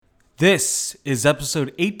This is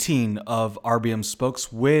episode 18 of RBM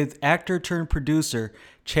Spokes with actor turned producer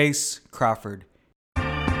Chase Crawford.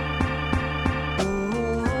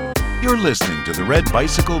 You're listening to the Red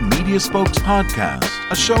Bicycle Media Spokes podcast,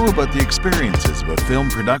 a show about the experiences of a film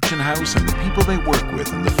production house and the people they work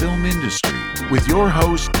with in the film industry, with your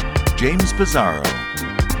host, James Pizarro.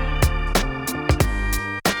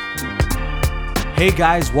 Hey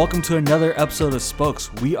guys, welcome to another episode of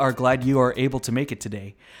Spokes. We are glad you are able to make it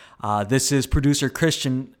today. This is producer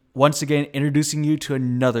Christian once again introducing you to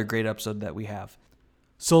another great episode that we have.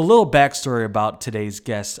 So a little backstory about today's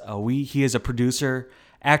guest. He is a producer,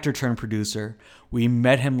 actor turned producer. We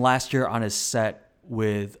met him last year on his set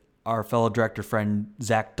with our fellow director friend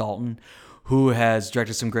Zach Dalton, who has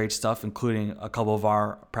directed some great stuff, including a couple of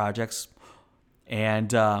our projects.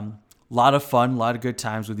 And a lot of fun, a lot of good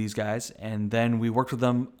times with these guys. And then we worked with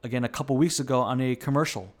them again a couple weeks ago on a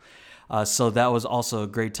commercial. So that was also a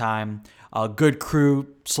great time. A good crew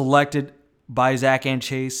selected by Zach and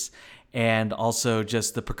Chase, and also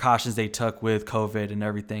just the precautions they took with COVID and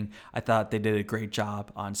everything. I thought they did a great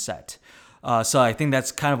job on set. So I think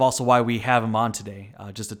that's kind of also why we have him on today,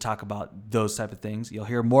 just to talk about those type of things. You'll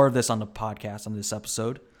hear more of this on the podcast on this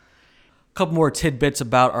episode. A couple more tidbits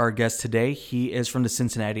about our guest today. He is from the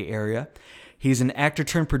Cincinnati area. He's an actor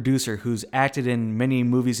turned producer who's acted in many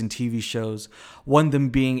movies and TV shows, one of them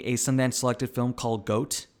being a Sundance selected film called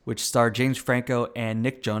GOAT, which starred James Franco and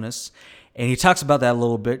Nick Jonas. And he talks about that a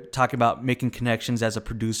little bit, talking about making connections as a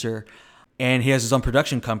producer. And he has his own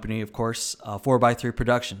production company, of course, 4x3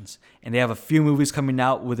 Productions. And they have a few movies coming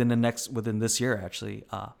out within this year, actually.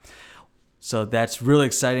 So that's really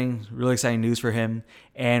exciting news for him.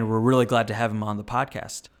 And we're really glad to have him on the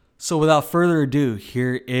podcast. So without further ado,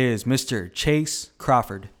 here is Mr. Chase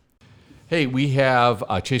Crawford. Hey, we have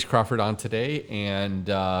Chase Crawford on today, and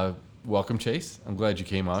welcome, Chase. I'm glad you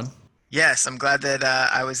came on. Yes, I'm glad that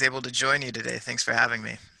I was able to join you today. Thanks for having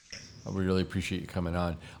me. We really appreciate you coming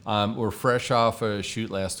on. We're fresh off a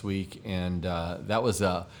shoot last week, and that was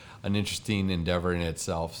an interesting endeavor in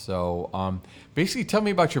itself. So basically, tell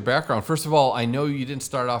me about your background. First of all, I know you didn't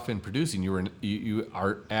start off in producing. You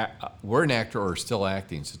were an actor or still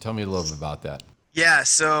acting. So tell me a little bit about that. Yeah,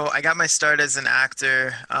 so I got my start as an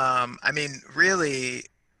actor. Really,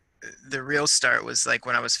 the real start was like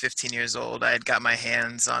when I was 15 years old. I had got my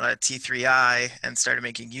hands on a T3i and started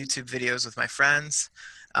making YouTube videos with my friends.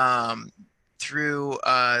 Through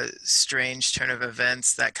a strange turn of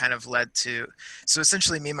events that kind of led to, so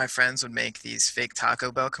essentially me and my friends would make these fake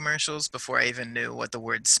Taco Bell commercials before I even knew what the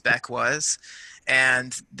word spec was.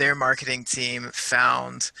 And their marketing team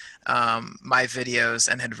found my videos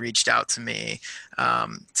and had reached out to me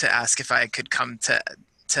to ask if I could come to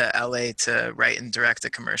LA to write and direct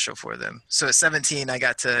a commercial for them. So at 17, I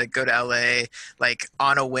got to go to LA like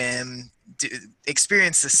on a whim,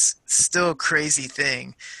 experience this still crazy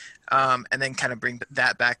thing. And then kind of bring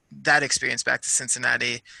that experience back to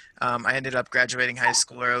Cincinnati. I ended up graduating high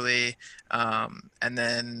school early. And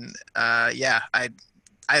then,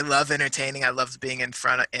 I love entertaining. I loved being in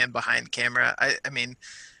front and behind camera. I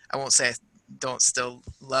won't say I don't still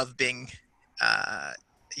love being,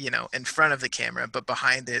 in front of the camera, but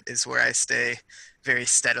behind it is where I stay very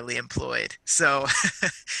steadily employed. So,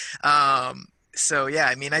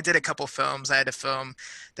 I did a couple films. I had a film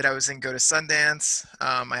that I was in Go to Sundance.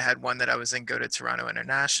 I had one that I was in Go to Toronto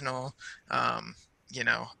International.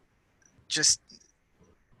 Just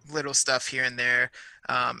little stuff here and there.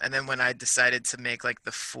 And then when I decided to make like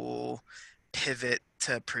the full pivot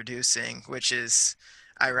to producing, which is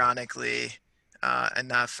ironically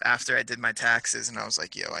enough after I did my taxes, and I was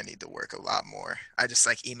like, I need to work a lot more. I just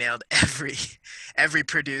like emailed every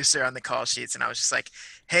producer on the call sheets, and I was just like,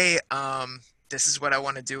 hey, this is what I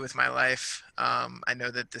want to do with my life. I know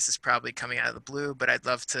that this is probably coming out of the blue, but I'd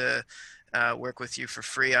love to work with you for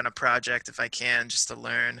free on a project if I can, just to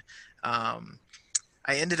learn. I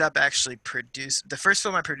ended up actually the first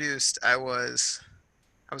film I produced, I was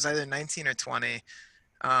either 19 or 20,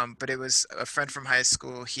 but it was a friend from high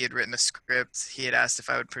school. He had written a script. He had asked if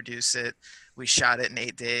I would produce it. We shot it in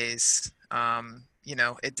 8 days.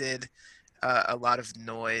 It did a lot of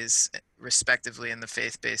noise, respectively, in the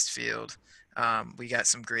faith-based field. We got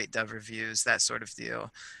some great Dove reviews, that sort of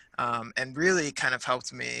deal, and really kind of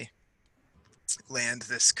helped me land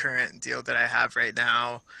this current deal that I have right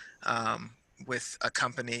now with a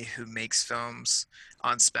company who makes films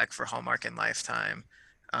on spec for Hallmark and Lifetime,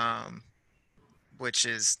 which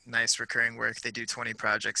is nice recurring work. They do 20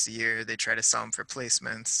 projects a year. They try to sell them for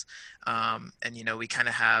placements. And, we kind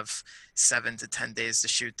of have 7 to 10 days to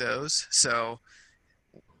shoot those. So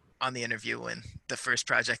on the interview when the first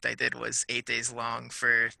project I did was 8 days long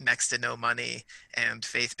for next to no money and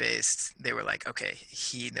faith-based. They were like, okay,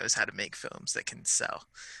 he knows how to make films that can sell,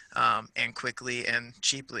 and quickly and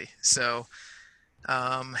cheaply. So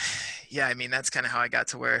yeah, I mean, that's kind of how I got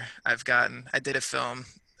to where I've gotten. I did a film,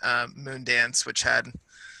 Moondance, which had,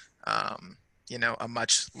 a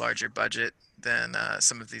much larger budget than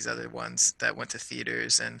some of these other ones that went to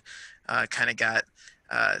theaters, and kind of got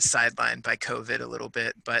sidelined by COVID a little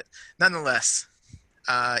bit. But nonetheless,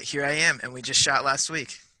 here I am, and we just shot last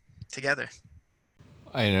week together.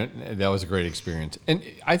 I know that was a great experience, and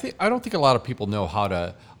I don't think a lot of people know how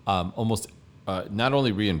to almost not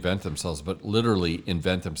only reinvent themselves, but literally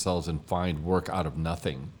invent themselves and find work out of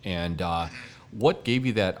nothing. And what gave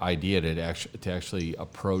you that idea to actually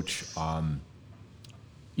approach,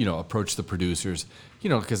 approach the producers?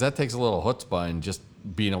 Because that takes a little chutzpah, and just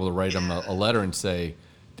being able to write them a letter and say,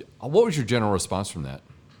 what was your general response from that?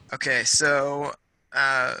 Okay, so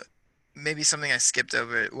maybe something I skipped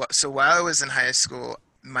over. So while I was in high school,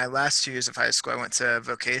 my last 2 years of high school, I went to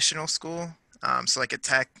vocational school, so like a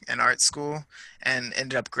tech and art school, and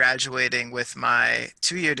ended up graduating with my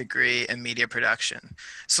 2-year degree in media production.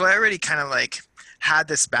 So I already kind of like had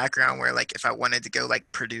this background where, like, if I wanted to go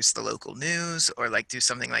like produce the local news or like do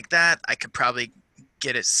something like that, I could probably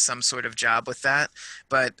get it some sort of job with that.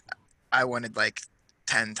 But I wanted like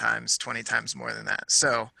 10 times, 20 times more than that.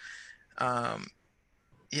 So,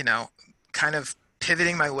 kind of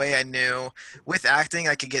pivoting my way, I knew with acting,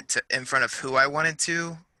 I could get to in front of who I wanted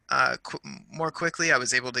to more quickly. I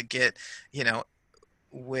was able to get,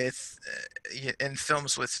 with in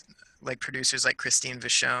films with like producers like Christine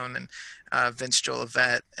Vachon and Vince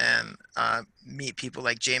Jolivet, and meet people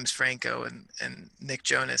like James Franco and Nick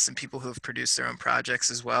Jonas, and people who have produced their own projects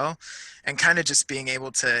as well, and kind of just being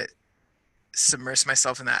able to submerge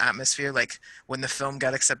myself in that atmosphere. Like when the film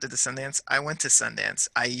got accepted to Sundance, I went to Sundance.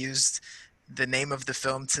 I used the name of the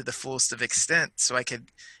film to the fullest of extent so I could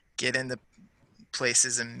get into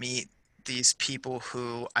places and meet these people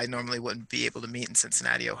who I normally wouldn't be able to meet in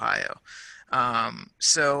Cincinnati, Ohio.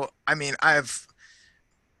 So, I mean, I've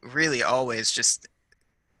really always just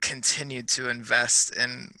continued to invest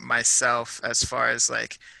in myself, as far as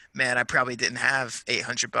like, man, I probably didn't have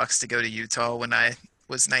 $800 to go to Utah when I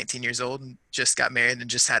was 19 years old and just got married and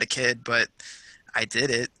just had a kid, but I did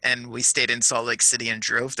it. And we stayed in Salt Lake City and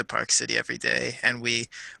drove to Park City every day. And we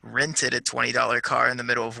rented a $20 car in the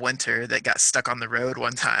middle of winter that got stuck on the road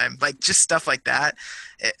one time. Like just stuff like that.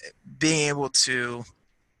 Being able to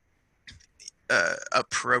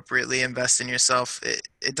appropriately invest in yourself.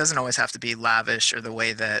 It doesn't always have to be lavish or the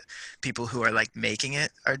way that people who are like making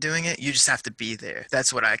it are doing it. You just have to be there.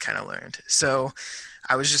 That's what I kind of learned. So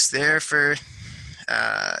I was just there for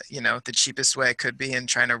the cheapest way I could be, and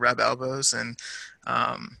trying to rub elbows, and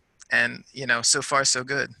so far so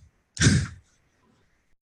good.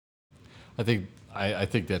 I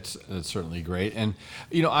think that's certainly great. And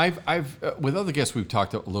I've with other guests we've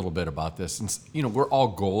talked a little bit about this, and we're all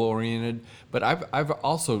goal oriented, but I've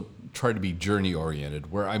also tried to be journey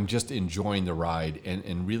oriented, where I'm just enjoying the ride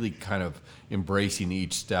and really kind of embracing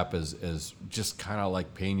each step as just kind of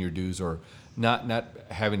like paying your dues, or not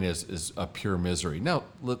having it as a pure misery. Now,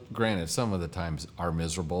 granted, some of the times are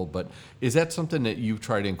miserable, but is that something that you've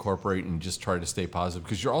tried to incorporate and just try to stay positive?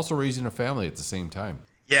 Because you're also raising a family at the same time.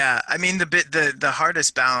 Yeah, I mean the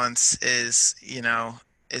hardest balance is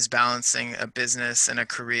balancing a business and a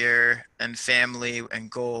career and family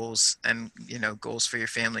and goals, and goals for your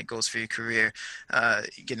family, goals for your career.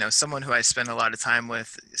 Someone who I spend a lot of time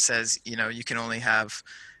with says, you can only have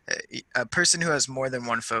a person who has more than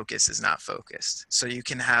one focus is not focused. So you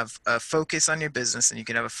can have a focus on your business and you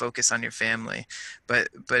can have a focus on your family, but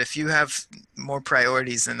if you have more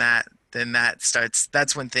priorities than that, then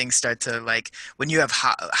that's when things start to, like, when you have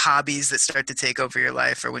hobbies that start to take over your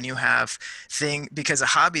life, or when you have because a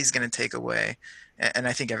hobby is going to take away. And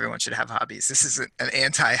I think everyone should have hobbies. This is an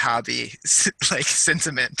anti-hobby like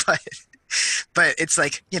sentiment, but it's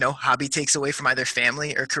like, hobby takes away from either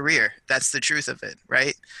family or career. That's the truth of it,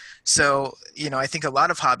 right? So, I think a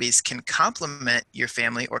lot of hobbies can complement your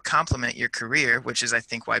family or complement your career, which is, I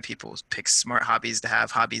think, why people pick smart hobbies to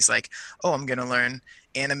have. Hobbies like, oh, I'm going to learn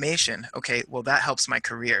animation. Okay, well, that helps my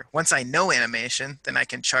career. Once I know animation, then I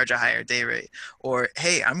can charge a higher day rate. Or,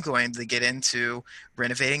 hey, I'm going to get into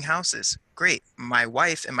renovating houses. Great. My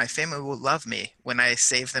wife and my family will love me when I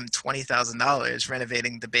save them $20,000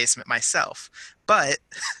 renovating the basement myself. But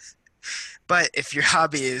if your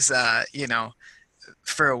hobby is,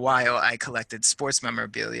 for a while I collected sports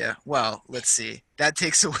memorabilia, well, let's see, that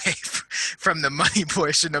takes away from the money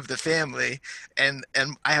portion of the family, and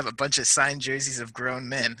I have a bunch of signed jerseys of grown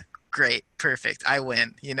men. great, perfect, I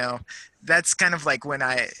win. That's kind of like when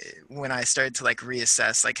I started to like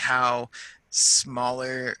reassess like how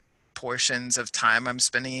smaller portions of time I'm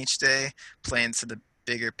spending each day play into the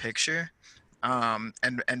bigger picture. And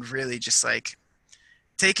really just like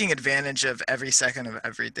taking advantage of every second of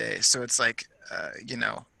every day. So it's like,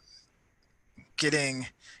 getting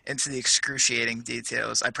into the excruciating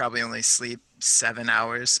details. I probably only sleep 7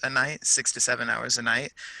 hours a night, 6 to 7 hours a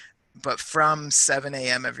night. But from 7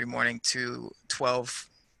 a.m. every morning to 12,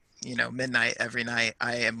 midnight every night,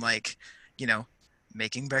 I am like, you know,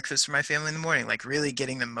 making breakfast for my family in the morning, like really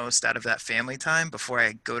getting the most out of that family time before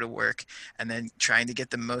I go to work, and then trying to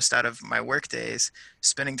get the most out of my work days,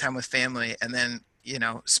 spending time with family, and then,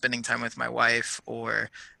 spending time with my wife, or,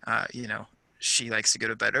 she likes to go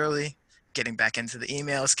to bed early, getting back into the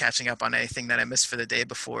emails, catching up on anything that I missed for the day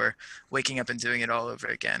before waking up and doing it all over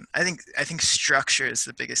again. I think structure is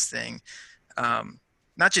the biggest thing.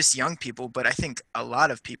 Not just young people, but I think a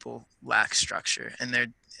lot of people lack structure in their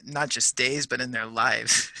not just days, but in their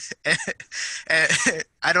lives. And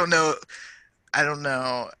I don't know. I don't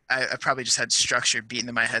know. I probably just had structure beaten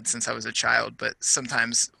in my head since I was a child, but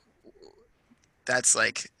sometimes that's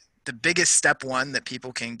like the biggest step one that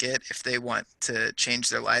people can get if they want to change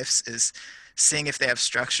their lives is seeing if they have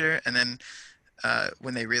structure, and then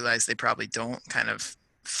when they realize they probably don't, kind of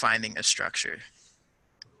finding a structure.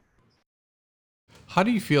 How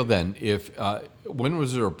do you feel then? If when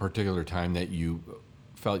was there a particular time that you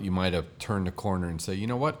felt you might have turned a corner and say, you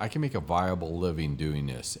know what, I can make a viable living doing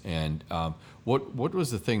this? And what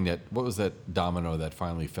was the thing what was that domino that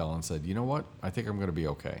finally fell and said, you know what, I think I'm going to be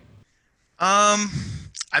okay? Um,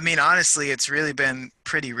 I mean, honestly, it's really been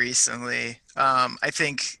pretty recently. I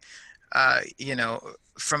think,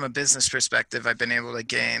 from a business perspective, I've been able to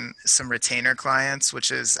gain some retainer clients, which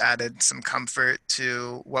has added some comfort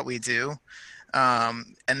to what we do.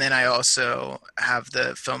 And then I also have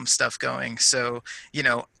the film stuff going. So,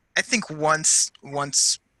 I think once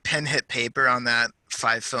pen hit paper on that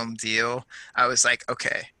 5 film deal, I was like,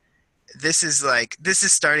 okay, this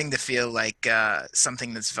is starting to feel like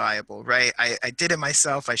something that's viable, right? I did it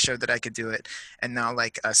myself. I showed that I could do it, and now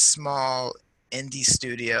like a small indie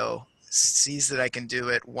studio sees that I can do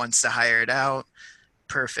it, wants to hire it out.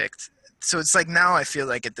 Perfect. So it's like now I feel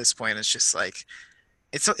like at this point it's just like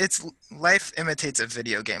it's life imitates a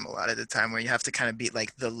video game a lot of the time, where you have to kind of beat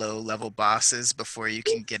like the low level bosses before you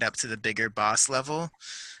can get up to the bigger boss level.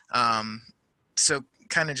 Um, so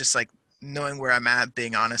kind of just like knowing where I'm at,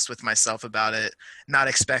 being honest with myself about it, not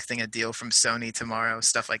expecting a deal from Sony tomorrow,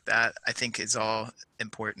 stuff like that, I think is all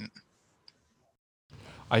important.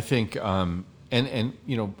 I think, and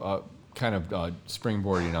kind of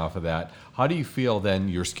springboarding off of that, how do you feel then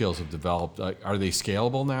your skills have developed? Are they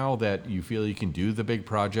scalable now that you feel you can do the big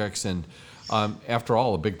projects? And after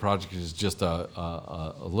all, a big project is just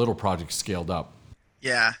a little project scaled up.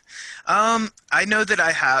 Yeah. I know that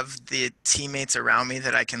I have the teammates around me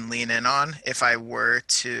that I can lean in on if I were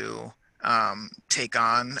to take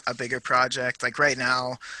on a bigger project. Like right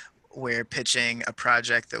now, we're pitching a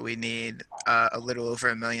project that we need a little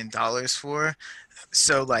over $1 million for.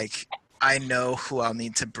 So like I know who I'll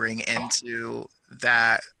need to bring into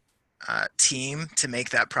that team to make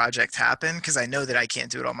that project happen, because I know that I can't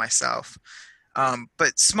do it all myself.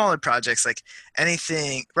 But smaller projects, like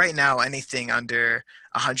anything right now, anything under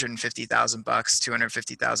 150,000 bucks,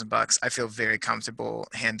 250,000 bucks, I feel very comfortable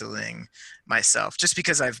handling myself, just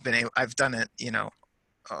because I've done it,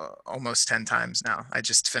 almost 10 times now. I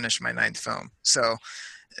just finished my ninth film. So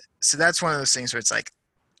that's one of those things where it's like,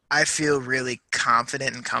 I feel really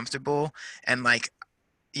confident and comfortable, and like,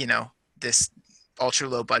 this ultra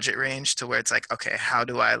low budget range to where it's like, okay, how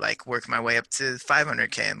do I like work my way up to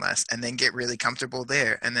 500K and less, and then get really comfortable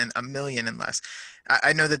there, and then 1 million and less.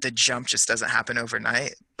 I know that the jump just doesn't happen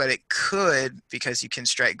overnight, but it could, because you can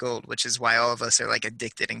strike gold, which is why all of us are like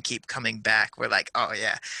addicted and keep coming back. We're like, oh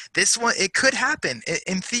yeah, this one, it could happen.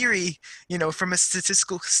 In theory, from a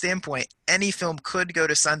statistical standpoint, any film could go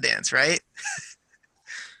to Sundance, right?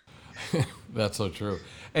 That's so true.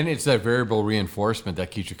 And it's that variable reinforcement that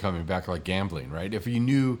keeps you coming back, like gambling, right? If you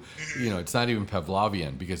knew, it's not even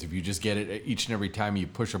Pavlovian, because if you just get it each and every time you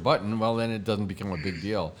push a button, well, then it doesn't become a big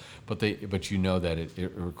deal. But you know that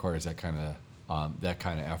it requires that kind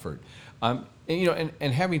of effort.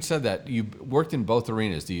 And having said that, you worked in both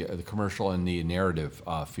arenas, the commercial and the narrative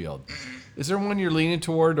field. Is there one you're leaning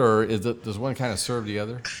toward, or does one kind of serve the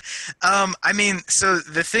other? I mean, so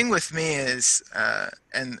the thing with me is,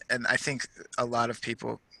 and I think a lot of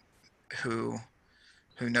people who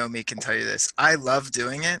know me can tell you this, I love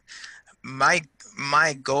doing it, my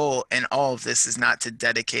my goal in all of this is not to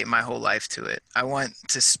dedicate my whole life to it. I want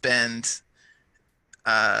to spend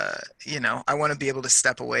I want to be able to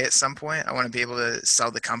step away at some point. I want to be able to sell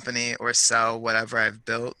the company or sell whatever I've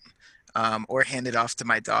built, or hand it off to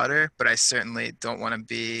my daughter. But I certainly don't want to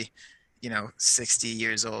be, 60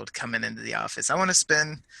 years old coming into the office. I want to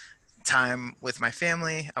spend time with my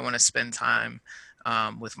family. I want to spend time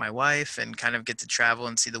with my wife and kind of get to travel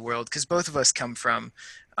and see the world because both of us come from,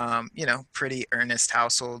 pretty earnest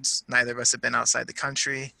households. Neither of us have been outside the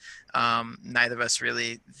country. Neither of us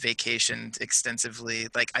really vacationed extensively.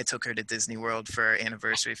 Like I took her to Disney World for our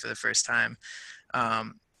anniversary for the first time.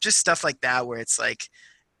 Just stuff like that where it's like,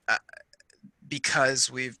 uh, because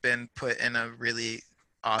we've been put in a really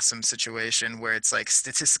awesome situation where it's like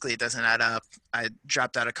statistically it doesn't add up. I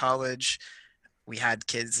dropped out of college. We had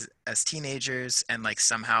kids as teenagers and like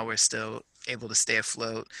somehow we're still able to stay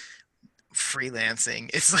afloat. Freelancing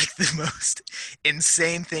it's like the most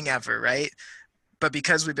insane thing ever, right? But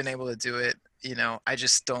because we've been able to do it, I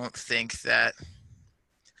just don't think that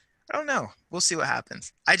I don't know. We'll see what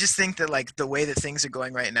happens. I just think that like the way that things are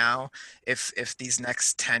going right now, if these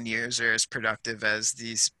next 10 years are as productive as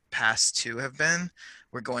these past two have been,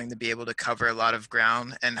 we're going to be able to cover a lot of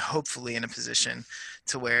ground and hopefully in a position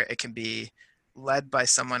to where it can be led by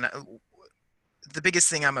someone. The biggest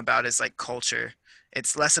thing I'm about is like culture.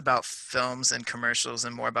 It's less about films and commercials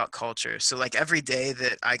and more about culture. So like every day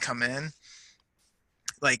that I come in,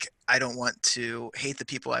 like I don't want to hate the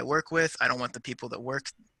people I work with. I don't want the people that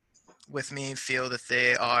work with me feel that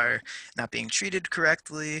they are not being treated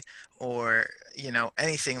correctly or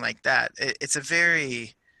anything like that. It's a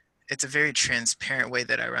very transparent way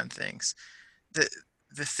that I run things. The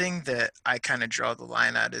thing that I kind of draw the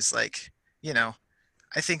line at is like, you know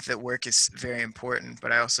I think that work is very important,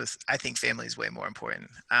 but I think family is way more important.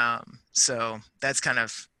 So that's kind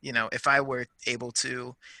of, if I were able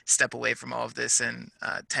to step away from all of this in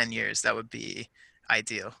 10 years, that would be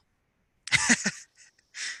ideal.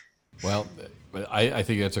 Well, but I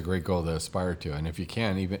think that's a great goal to aspire to, and if you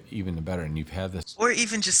can, even the better. And you've had this. Or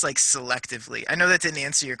even just like selectively. I know that didn't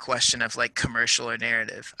answer your question of like commercial or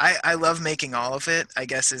narrative. I love making all of it, I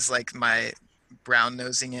guess is like my brown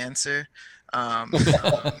nosing answer. Um,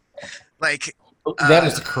 like, That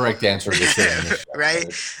is the correct answer to this.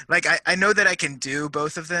 right? Like I know that I can do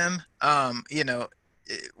both of them.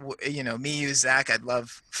 Me, you, Zach, I'd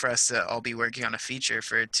love for us to all be working on a feature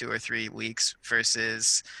for 2 or 3 weeks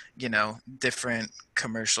versus, different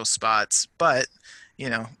commercial spots. But,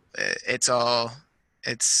 it's all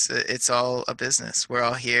it's all a business. We're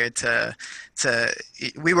all here to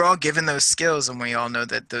we were all given those skills and we all know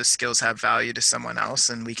that those skills have value to someone else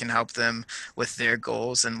and we can help them with their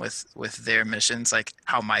goals and with their missions. Like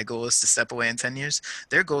how my goal is to step away in 10 years,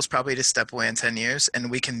 their goal is probably to step away in 10 years, and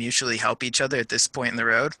we can mutually help each other at this point in the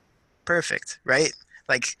road. Perfect, right?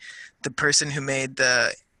 Like the person who made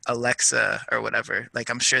the Alexa or whatever, like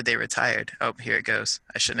I'm sure they retired. Oh, here it goes.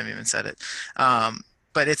 I shouldn't have even said it.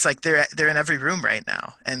 But it's like they're in every room right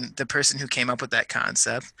now, and the person who came up with that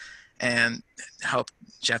concept and helped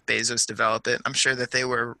Jeff Bezos develop it, I'm sure that they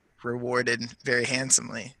were rewarded very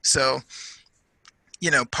handsomely. So,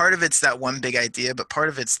 part of it's that one big idea, but part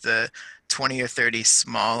of it's the 20 or 30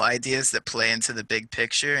 small ideas that play into the big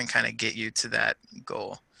picture and kind of get you to that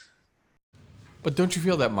goal. But don't you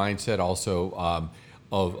feel that mindset also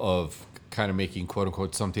of kind of making quote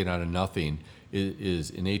unquote something out of nothing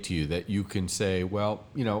is innate to you, that you can say, well,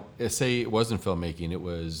 say it wasn't filmmaking, it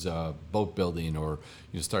was boat building or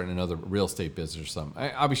starting another real estate business or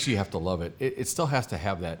something. Obviously, you have to love it. It still has to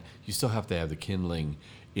have that. You still have to have the kindling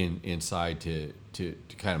inside to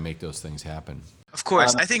kind of make those things happen. Of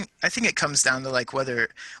course, I think it comes down to like whether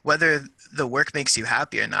the work makes you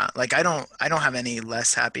happy or not. Like I don't have any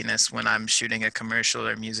less happiness when I'm shooting a commercial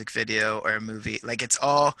or music video or a movie. Like it's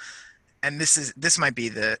all, and this might be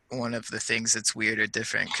the one of the things that's weird or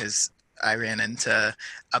different because I ran into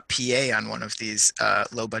a PA on one of these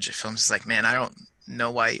low budget films. It's like, man, I don't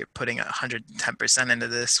know why you're putting 110% into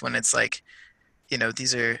this when it's like,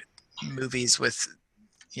 these are movies with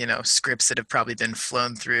scripts that have probably been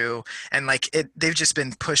flown through and like they've just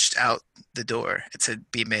been pushed out the door to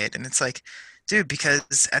be made. And it's like, dude,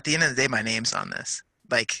 because at the end of the day, my name's on this.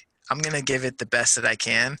 Like, I'm going to give it the best that I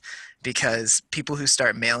can because people who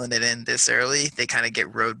start mailing it in this early, they kind of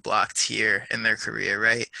get roadblocked here in their career,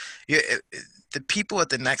 right? The people at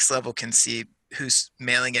the next level can see who's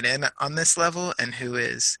mailing it in on this level and who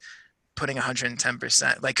is putting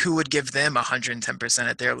 110%, like who would give them 110%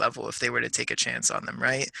 at their level if they were to take a chance on them,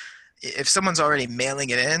 right? If someone's already mailing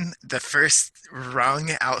it in, the first rung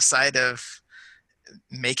outside of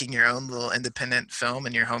making your own little independent film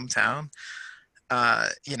in your hometown,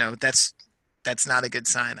 that's not a good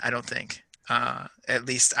sign, I don't think. At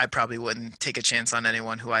least I probably wouldn't take a chance on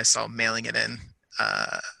anyone who I saw mailing it in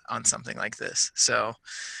on something like this. So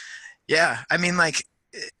yeah, I mean, like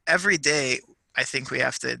every day, I think we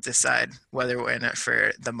have to decide whether we're in it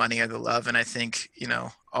for the money or the love. And I think,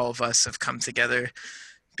 all of us have come together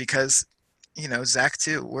because, Zach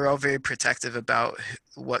too, we're all very protective about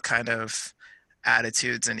what kind of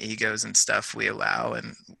attitudes and egos and stuff we allow.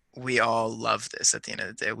 And we all love this at the end of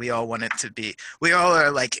the day. We all want it to be, we all are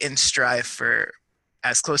like in strive for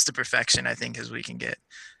as close to perfection, I think, as we can get.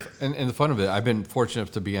 And the fun of it, I've been fortunate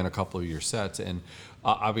enough to be on a couple of your sets, and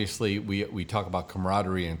obviously we talk about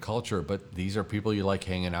camaraderie and culture, but these are people you like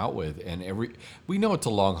hanging out with, and we know it's a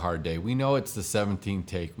long, hard day. We know it's the 17th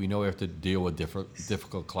take. We know we have to deal with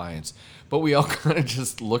difficult clients, but we all kind of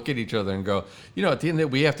just look at each other and go, at the end of the day,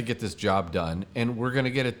 we have to get this job done, and we're going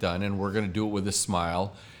to get it done, and we're going to do it with a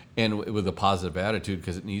smile and with a positive attitude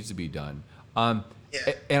because it needs to be done.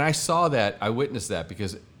 Yeah. And I saw that, I witnessed that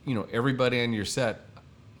because, everybody on your set,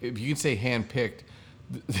 if you can say handpicked,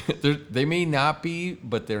 they may not be,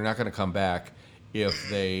 but they're not going to come back if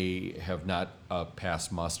they have not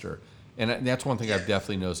passed muster. And that's one thing I've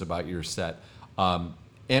definitely noticed about your set.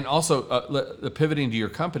 And also, the pivoting to your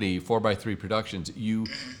company, 4x3 Productions, you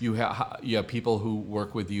have people who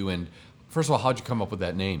work with you. And first of all, how'd you come up with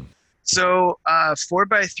that name? So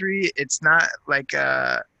 4x3, it's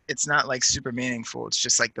not like super meaningful. It's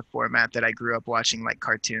just like the format that I grew up watching like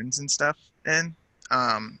cartoons and stuff in.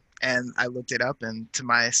 And I looked it up, and to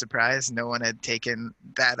my surprise, no one had taken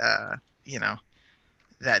that,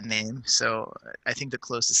 that name. So I think the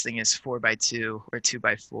closest thing is 4x2 or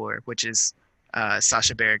 2x4, which is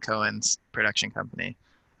Sacha Baron Cohen's production company.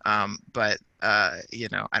 But I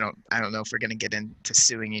don't know if we're gonna get into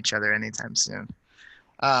suing each other anytime soon.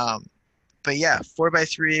 But yeah,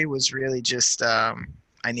 4x3 was really just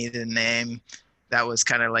I needed a name. That was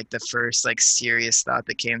kind of like the first like serious thought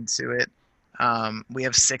that came to it. We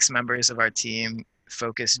have 6 members of our team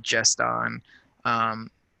focused just on,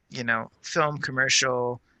 film,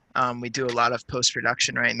 commercial. We do a lot of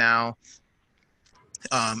post-production right now.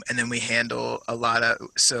 And then we handle a lot of,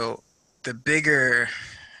 so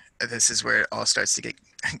this is where it all starts to get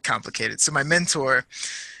complicated. So my mentor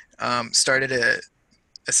started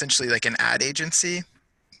essentially like an ad agency.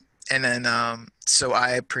 And then, so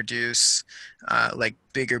I produce like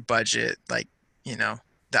bigger budget, like,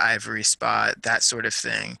 the Ivory Spot, that sort of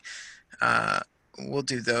thing. We'll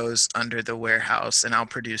do those under the warehouse, and I'll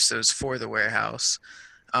produce those for the warehouse.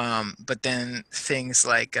 But then things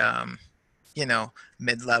like,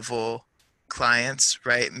 mid-level clients,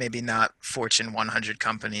 right? Maybe not Fortune 100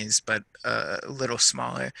 companies, but a little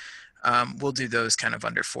smaller. We'll do those kind of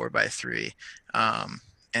under 4x3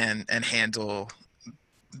 and handle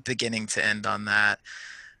beginning to end on that.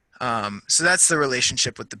 So that's the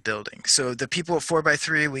relationship with the building. So the people at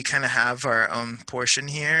 4x3, we kind of have our own portion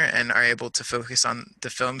here and are able to focus on the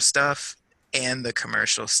film stuff and the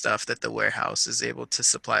commercial stuff that the warehouse is able to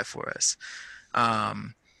supply for us.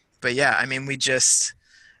 But yeah, I mean, we just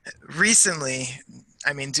recently,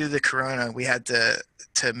 due to the corona, we had to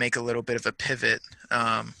make a little bit of a pivot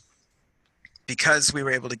because we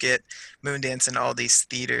were able to get Moondance in all these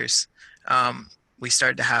theaters. We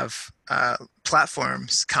started to have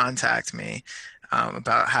platforms contact me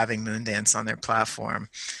about having Moondance on their platform.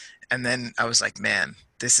 And then I was like, man,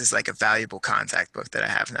 this is like a valuable contact book that I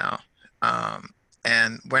have now.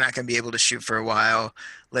 And we're not going to be able to shoot for a while.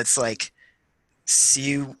 Let's like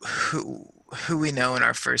see who we know in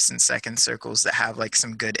our first and second circles that have like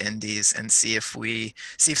some good indies and see if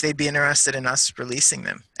they'd be interested in us releasing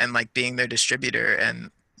them and like being their distributor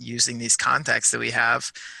and using these contacts that we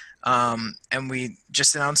have. And we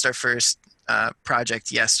just announced our first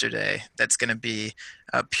project yesterday that's going to be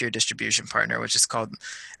a pure distribution partner, which is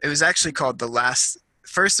it was called The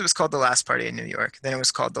Last Party in New York. Then it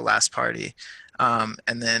was called The Last Party.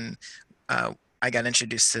 And then I got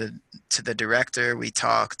introduced to the director. We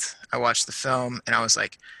talked, I watched the film, and I was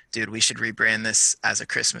like, dude, we should rebrand this as a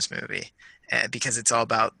Christmas movie. Because it's all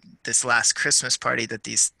about this last Christmas party that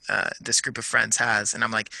this group of friends has. And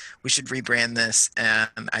I'm like, we should rebrand this, and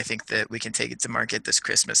I think that we can take it to market this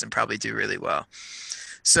Christmas and probably do really well.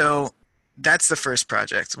 So that's the first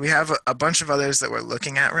project. We have a bunch of others that we're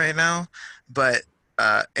looking at right now, but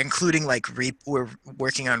including like we're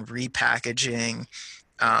working on repackaging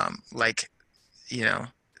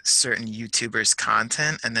certain YouTubers'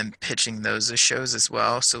 content and then pitching those as shows as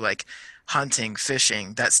well. So like hunting,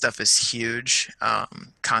 fishing, that stuff is huge.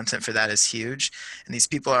 Content for that is huge. And these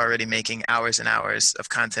people are already making hours and hours of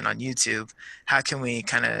content on YouTube. How can we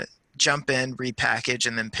kind of jump in, repackage,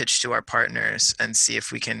 and then pitch to our partners and see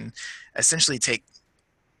if we can essentially take,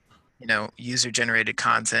 user generated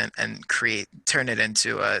content and turn it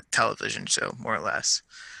into a television show, more or less.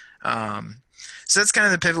 Um, so that's kind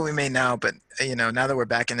of the pivot we made now. But now that we're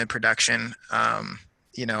back into production,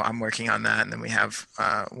 I'm working on that, and then we have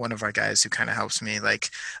one of our guys who kind of helps me, like,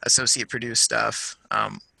 associate produce stuff,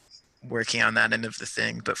 working on that end of the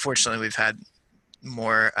thing. But fortunately, we've had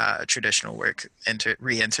more traditional work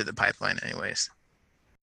re-enter the pipeline, anyways.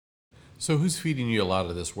 So who's feeding you a lot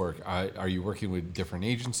of this work? Are you working with different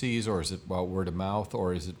agencies, or is it word of mouth,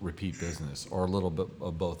 or is it repeat business, or a little bit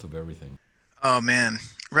of both of everything? Oh man,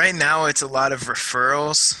 right now it's a lot of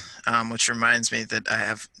referrals, which reminds me that I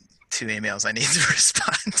have 2 emails I need to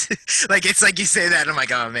respond to. Like, it's like you say that, I'm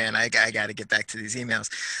like, oh man, I got to get back to these emails.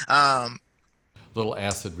 Little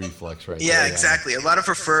acid reflux, right? Yeah, there, exactly. A lot of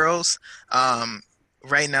referrals.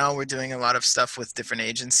 Right now we're doing a lot of stuff with different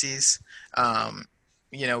agencies.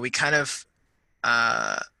 We kind of,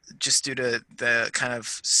 just due to the kind of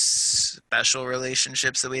special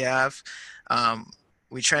relationships that we have,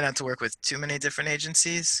 we try not to work with too many different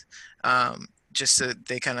agencies, just so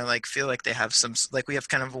they kind of like feel like they have like we have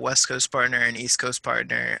kind of a West Coast partner, an East Coast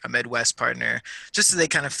partner, a Midwest partner, just so they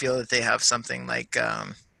kind of feel that they have something like,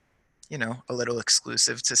 a little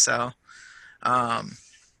exclusive to sell. And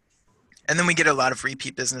then we get a lot of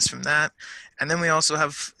repeat business from that. And then we also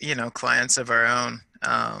have, clients of our own,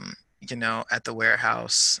 at the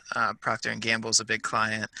warehouse. Procter & Gamble's a big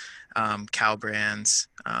client. Cal Brands.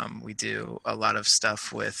 We do a lot of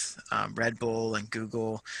stuff with Red Bull and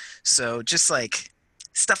Google. So just like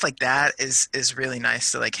stuff like that is really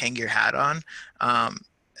nice to like hang your hat on,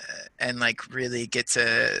 and like really get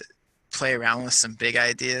to play around with some big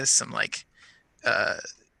ideas, some like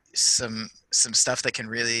some stuff that can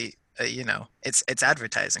really it's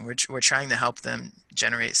advertising. We're trying to help them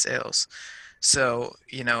generate sales. So,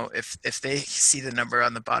 if they see the number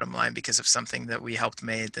on the bottom line because of something that we helped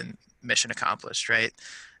made, then mission accomplished, right?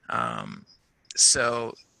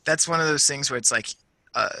 So that's one of those things where it's like,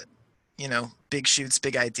 big shoots,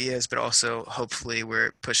 big ideas, but also hopefully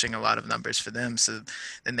we're pushing a lot of numbers for them. So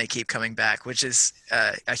then they keep coming back, which is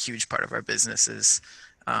a huge part of our business is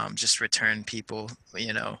just return people,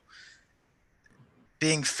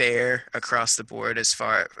 being fair across the board as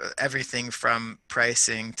far everything from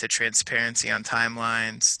pricing to transparency on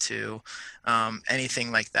timelines to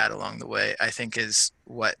anything like that along the way, I think is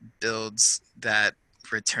what builds that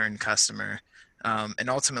return customer. And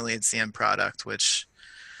ultimately it's the end product, which,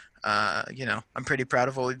 I'm pretty proud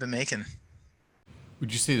of what we've been making.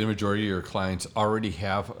 Would you say the majority of your clients already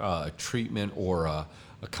have a treatment or a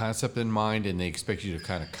concept in mind, and they expect you to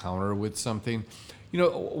kind of counter with something?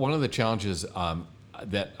 One of the challenges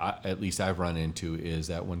that at least I've run into is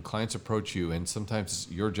that when clients approach you, and sometimes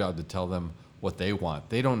it's your job to tell them what they want.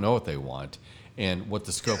 They don't know what they want and what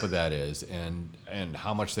the scope of that is, and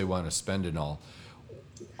how much they want to spend and all.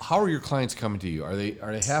 How are your clients coming to you? Are they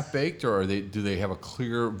half baked, or do they have a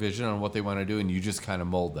clear vision on what they want to do, and you just kind of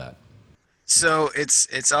mold that? So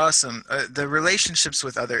it's awesome. The relationships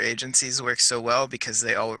with other agencies work so well because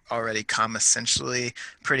they already come essentially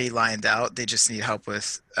pretty lined out. They just need help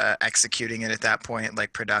with executing it at that point,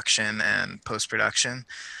 like production and post-production.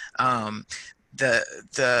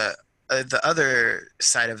 The other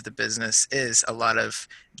side of the business is a lot of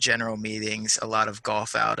general meetings, a lot of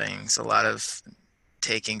golf outings, a lot of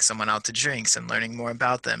taking someone out to drinks and learning more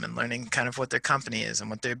about them and learning kind of what their company is and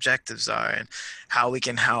what their objectives are and how we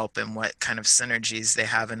can help and what kind of synergies they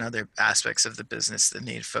have in other aspects of the business that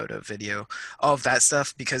need photo, video, all of that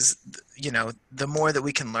stuff. Because, the more that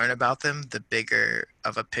we can learn about them, the bigger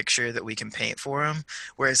of a picture that we can paint for them.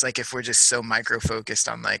 Whereas like if we're just so micro focused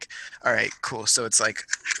on like, all right, cool. So it's like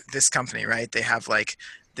this company, right? They have like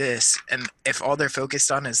this, and if all they're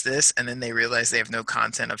focused on is this, and then they realize they have no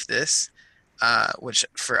content of this, which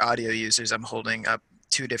for audio users, I'm holding up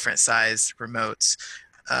 2 different sized remotes.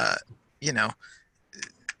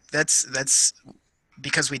 That's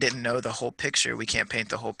because we didn't know the whole picture. We can't paint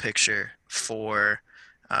the whole picture for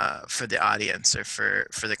the audience or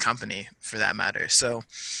for the company, for that matter. So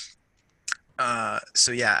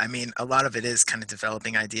yeah, I mean, a lot of it is kind of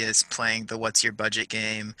developing ideas, playing the what's your budget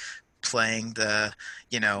game, playing the,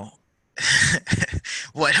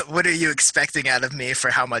 what are you expecting out of me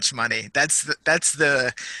for how much money? That's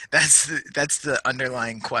the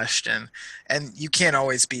underlying question, and you can't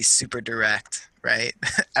always be super direct, right?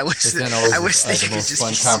 I wish It's then I always wish they the could most just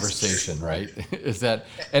fun be conversation, right? Is that,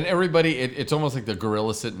 and everybody, it's almost like the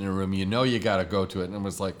gorilla sitting in a room. You know, you got to go to it, and it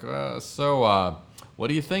was like, what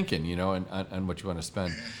are you thinking? You know, and on what you want to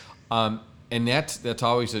spend. And that's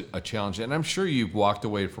always a challenge. And I'm sure you've walked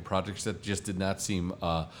away for projects that just did not seem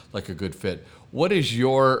like a good fit. What is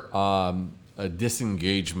your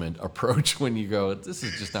disengagement approach when you go, this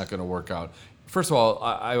is just not going to work out? First of all,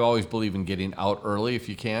 I always believe in getting out early if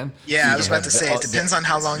you can, so Yeah, I you was don't about have to say it depends on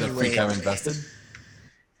how long the you free wait. time invested.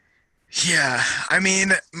 Yeah, I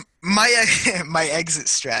mean, my my exit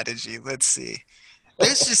strategy. Let's see.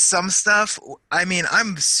 There's just some stuff. I mean,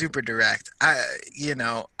 I'm super direct. I've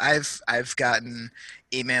gotten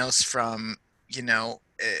emails from,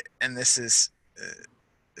 and this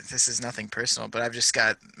is nothing personal, but I've just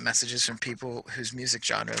got messages from people whose music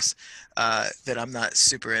genres that I'm not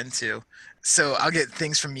super into. So I'll get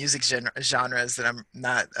things from genres that I'm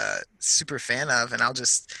not super fan of, and I'll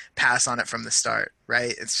just pass on it from the start,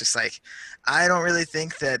 right? It's just like, I don't really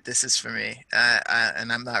think that this is for me,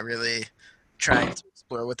 and I'm not really trying to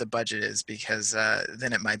explore what the budget is because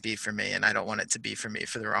then it might be for me, and I don't want it to be for me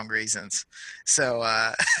for the wrong reasons. So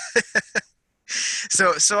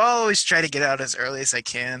so I'll always try to get out as early as I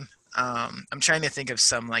can. I'm trying to think of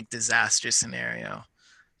some like disaster scenario,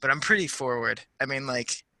 but I'm pretty forward. I mean,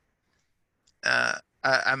 like,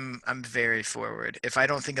 I'm very forward. If I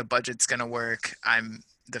don't think a budget's gonna work, I'm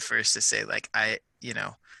the first to say like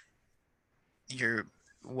you're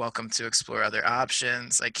welcome to explore other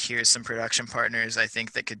options. Like, here's some production partners I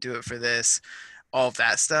think that could do it for this. All of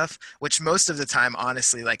that stuff, which most of the time,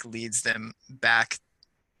 honestly, like leads them back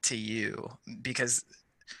to you because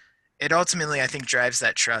it ultimately I think drives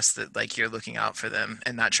that trust that like you're looking out for them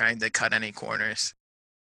and not trying to cut any corners.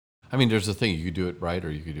 I mean, there's a thing, you could do it right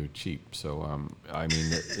or you could do it cheap. So, I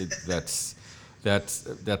mean, that's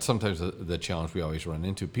sometimes the challenge we always run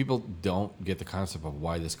into. People don't get the concept of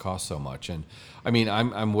why this costs so much, and I mean,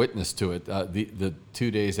 I'm witness to it. The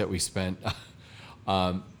 2 days that we spent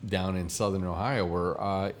down in Southern Ohio were,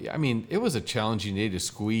 I mean, it was a challenging day to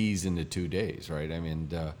squeeze into 2 days, right? I mean,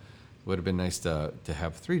 it would have been nice to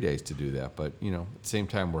have 3 days to do that, but you know, at the same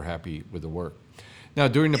time, we're happy with the work. Now,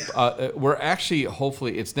 during the, we're actually,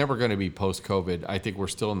 hopefully, it's never going to be post-COVID. I think we're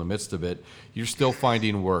still in the midst of it. You're still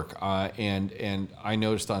finding work, and I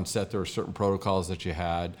noticed on set there were certain protocols that you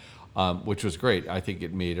had, which was great. I think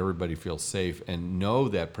it made everybody feel safe and know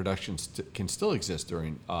that production can still exist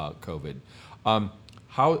during COVID.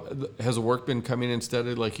 How has the work been coming in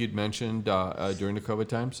steady, like you'd mentioned during the COVID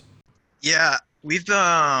times? Yeah, we've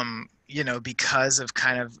because of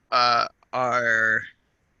kind of our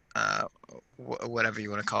uh, whatever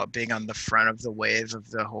you want to call it, being on the front of the wave of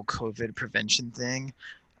the whole COVID prevention thing.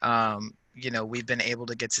 We've been able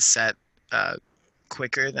to get to set uh,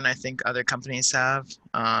 quicker than I think other companies have.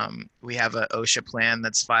 We have a OSHA plan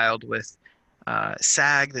that's filed with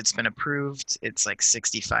SAG that's been approved. It's like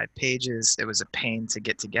 65 pages. It was a pain to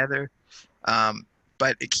get together, um,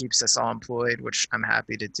 but it keeps us all employed, which I'm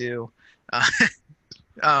happy to do. Uh,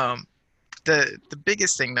 um, the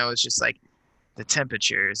biggest thing though is just like the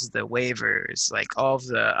temperatures, the waivers, like all of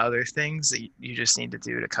the other things that you just need to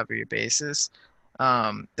do to cover your bases.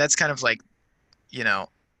 That's kind of like, you know,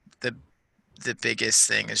 the the biggest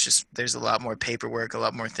thing is just there's a lot more paperwork, a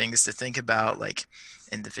lot more things to think about, like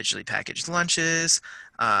individually packaged lunches,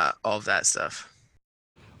 all of that stuff.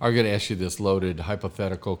 I'm going to ask you this loaded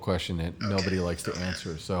hypothetical question that nobody likes to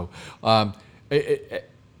answer. So, um, I,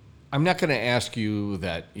 I'm not going to ask you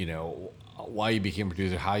that, you know, why you became a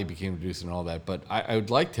producer, how you became a producer, and all that. But I would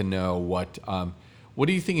like to know what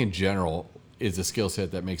do you think in general is a skill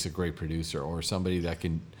set that makes a great producer or somebody that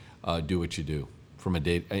can do what you do from a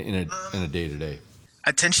day in a day to day.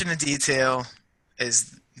 Attention to detail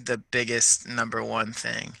is the biggest number one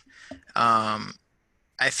thing. Um,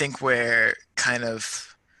 I think where kind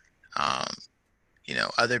of um,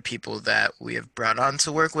 other people that we have brought on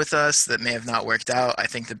to work with us that may have not worked out, I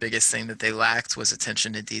think the biggest thing that they lacked was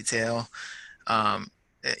attention to detail. Um,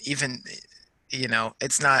 Even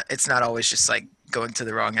it's not always just like going to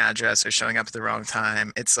the wrong address or showing up at the wrong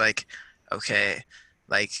time. It's like, okay,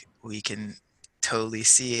 like we can totally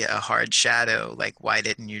see a hard shadow. Like, why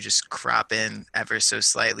didn't you just crop in ever so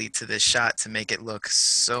slightly to this shot to make it look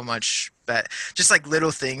so much better? Just like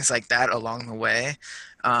little things like that along the way.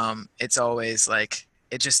 It's always like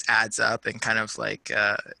it just adds up and kind of like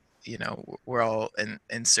we're all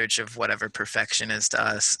in search of whatever perfection is to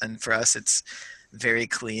us, and for us it's very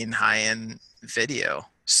clean high end video.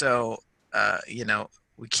 So,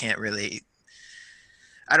 we can't really,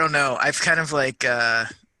 I don't know. I've kind of like,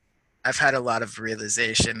 I've had a lot of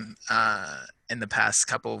realization in the past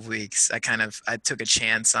couple of weeks. I took a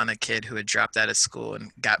chance on a kid who had dropped out of school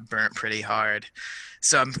and got burnt pretty hard.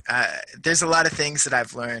 So there's a lot of things that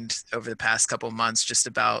I've learned over the past couple of months just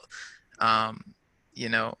about, um, you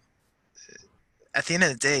know, at the end of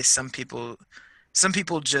the day, some people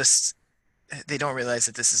just they don't realize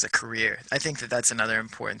that this is a career. I think that that's another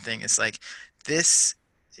important thing. It's like this,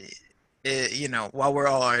 while we're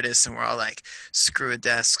all artists and we're all like, screw a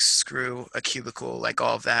desk, screw a cubicle, like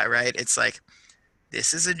all of that, right? It's like,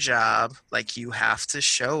 this is a job. Like, you have to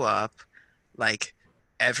show up. Like,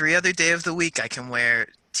 every other day of the week, I can wear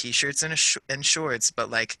t-shirts and shorts, but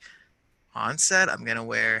like on set, I'm gonna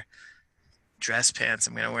wear dress pants.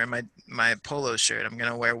 I'm gonna wear my polo shirt. I'm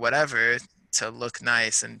gonna wear whatever to look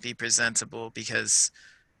nice and be presentable because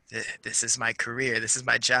this is my career. This is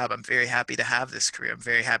my job. I'm very happy to have this career. I'm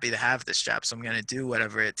very happy to have this job. So I'm gonna do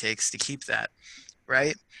whatever it takes to keep that,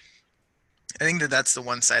 right? I think that that's the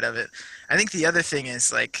one side of it. I think the other thing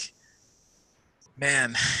is like,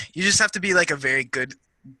 man, you just have to be like a very good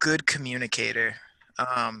communicator.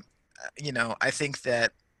 Um, I think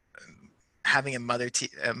that having a mother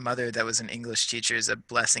that was an English teacher is a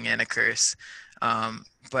blessing and a curse.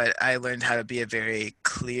 But I learned how to be a very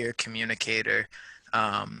clear communicator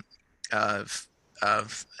um, of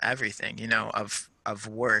everything, of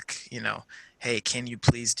work. Hey, can you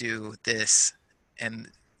please do this?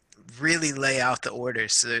 And really lay out the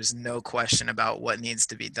orders so there's no question about what needs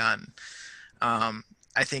to be done.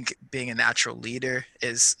 I think being a natural leader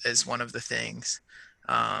is one of the things,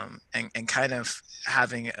 and kind of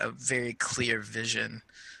having a very clear vision.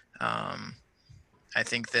 Um, I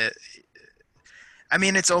think that, I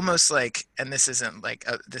mean, it's almost like, and this isn't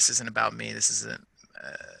about me. This isn't,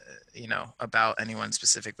 about anyone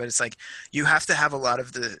specific, but it's like you have to have a lot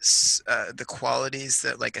of the qualities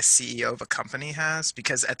that like a CEO of a company has,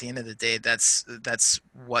 because at the end of the day, that's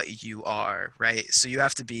what you are, right? So you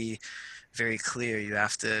have to be very clear. You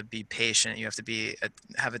have to be patient. You have to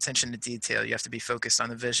have attention to detail. You have to be focused on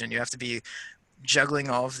the vision. You have to be juggling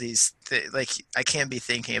all of these. Like, I can't be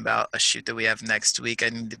thinking about a shoot that we have next week. I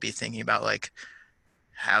need to be thinking about like,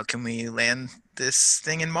 how can we land this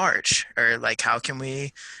thing in March? Or like, how can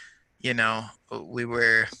we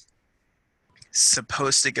were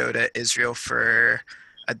supposed to go to Israel for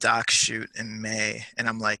a doc shoot in May. And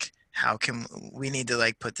I'm like, how can we need to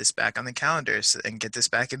like put this back on the calendars and get this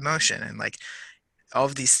back in motion? And like all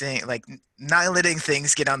of these things, like not letting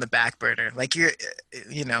things get on the back burner. Like a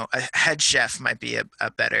head chef might be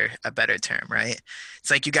a better term, right? It's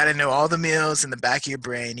like, you got to know all the meals in the back of your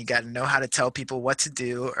brain. You got to know how to tell people what to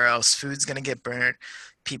do, or else food's going to get burnt.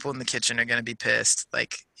 People in the kitchen are going to be pissed.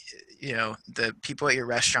 Like, the people at your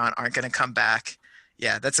restaurant aren't going to come back.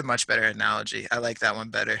 Yeah, that's a much better analogy. I like that one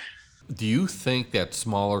better. Do you think that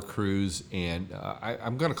smaller crews and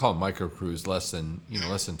I'm going to call them micro crews, less than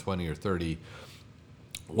 20 or 30,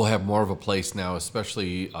 will have more of a place now,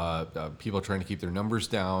 especially people trying to keep their numbers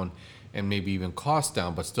down and maybe even costs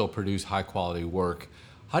down, but still produce high quality work?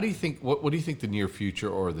 How do you think? What do you think the near future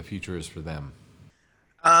or the future is for them?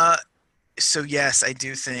 Uh, so yes, I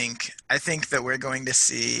do think. I think that we're going to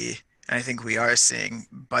see, and I think we are seeing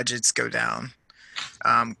budgets go down,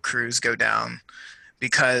 crews go down,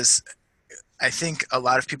 because I think a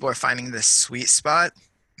lot of people are finding this sweet spot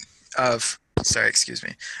of, sorry, excuse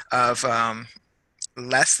me, of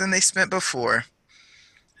less than they spent before,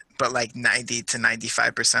 but like 90 to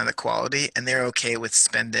 95% of the quality, and they're okay with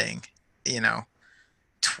spending, you know,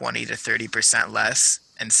 20 to 30% less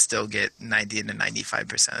and still get 90 to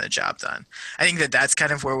 95% of the job done. I think that that's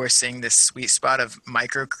kind of where we're seeing this sweet spot of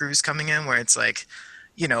micro crews coming in, where it's like,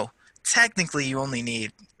 you know, technically you only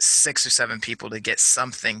need 6 or 7 people to get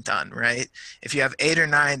something done, right? If you have 8 or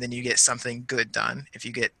 9, then you get something good done. If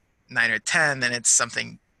you get 9 or 10, then it's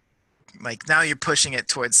something like, now you're pushing it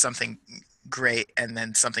towards something great and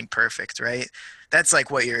then something perfect, right? That's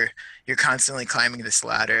like what you're constantly climbing this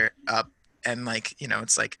ladder up, and like, you know,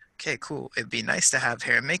 it's like, okay, cool, it'd be nice to have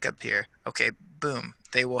hair and makeup here. Okay, boom,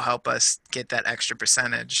 they will help us get that extra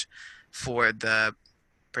percentage for the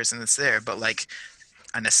person that's there. But like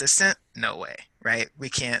an assistant, no way, right? We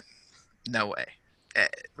can't, no way. Eh,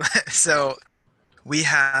 so we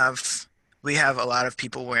have a lot of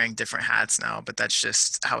people wearing different hats now, but that's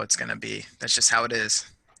just how it's going to be. That's just how it is.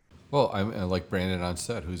 Well, I'm like Brandon on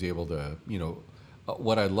set, who's able to,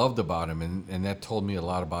 what I loved about him, and that told me a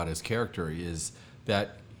lot about his character, is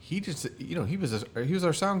that he just, he was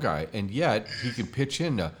our sound guy, and yet he could pitch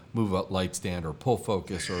in to move a light stand or pull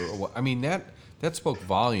focus that spoke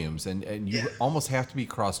volumes, and you almost have to be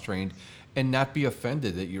cross trained and not be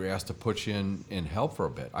offended that you're asked to push in and help for a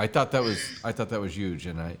bit. I thought that was huge,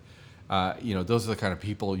 and those are the kind of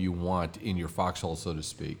people you want in your foxhole, so to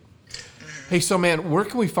speak. Hey, so man, where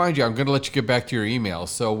can we find you? I'm going to let you get back to your email.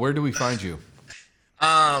 So where do we find you?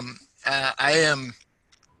 I am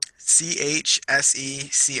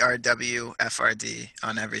CHSECRWFRD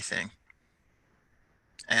on everything.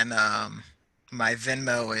 And my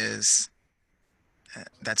Venmo is,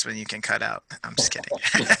 that's when you can cut out. I'm just kidding.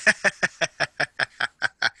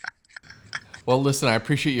 Well, listen, I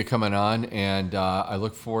appreciate you coming on, and I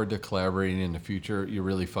look forward to collaborating in the future. You're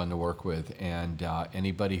really fun to work with, and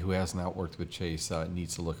anybody who has not worked with Chase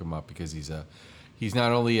needs to look him up, because he's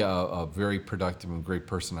not only a very productive and great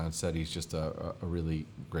person on set, he's just a really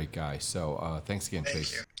great guy. So thanks again,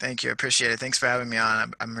 Chase. Thank you. I appreciate it. Thanks for having me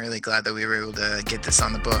on. I'm really glad that we were able to get this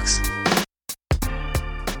on the books.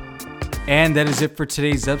 And that is it for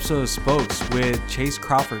today's episode of Spokes with Chase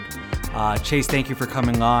Crawford. Chase, thank you for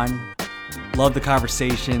coming on. Loved the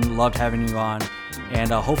conversation, loved having you on,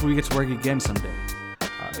 and hopefully we get to work again someday.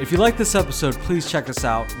 If you like this episode, please check us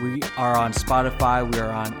out. We are on Spotify, we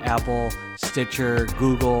are on Apple, Stitcher,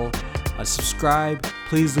 Google. Subscribe,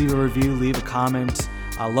 please leave a review, leave a comment.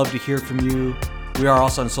 I'd love to hear from you. We are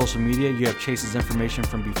also on social media. You have Chase's information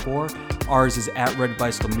from before. Ours is at Red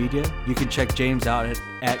Bicycle Media. You can check James out at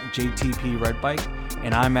JTP Red Bike,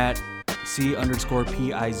 and I'm at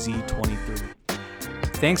C_PIZ23.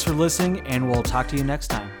 Thanks for listening, and we'll talk to you next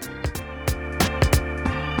time.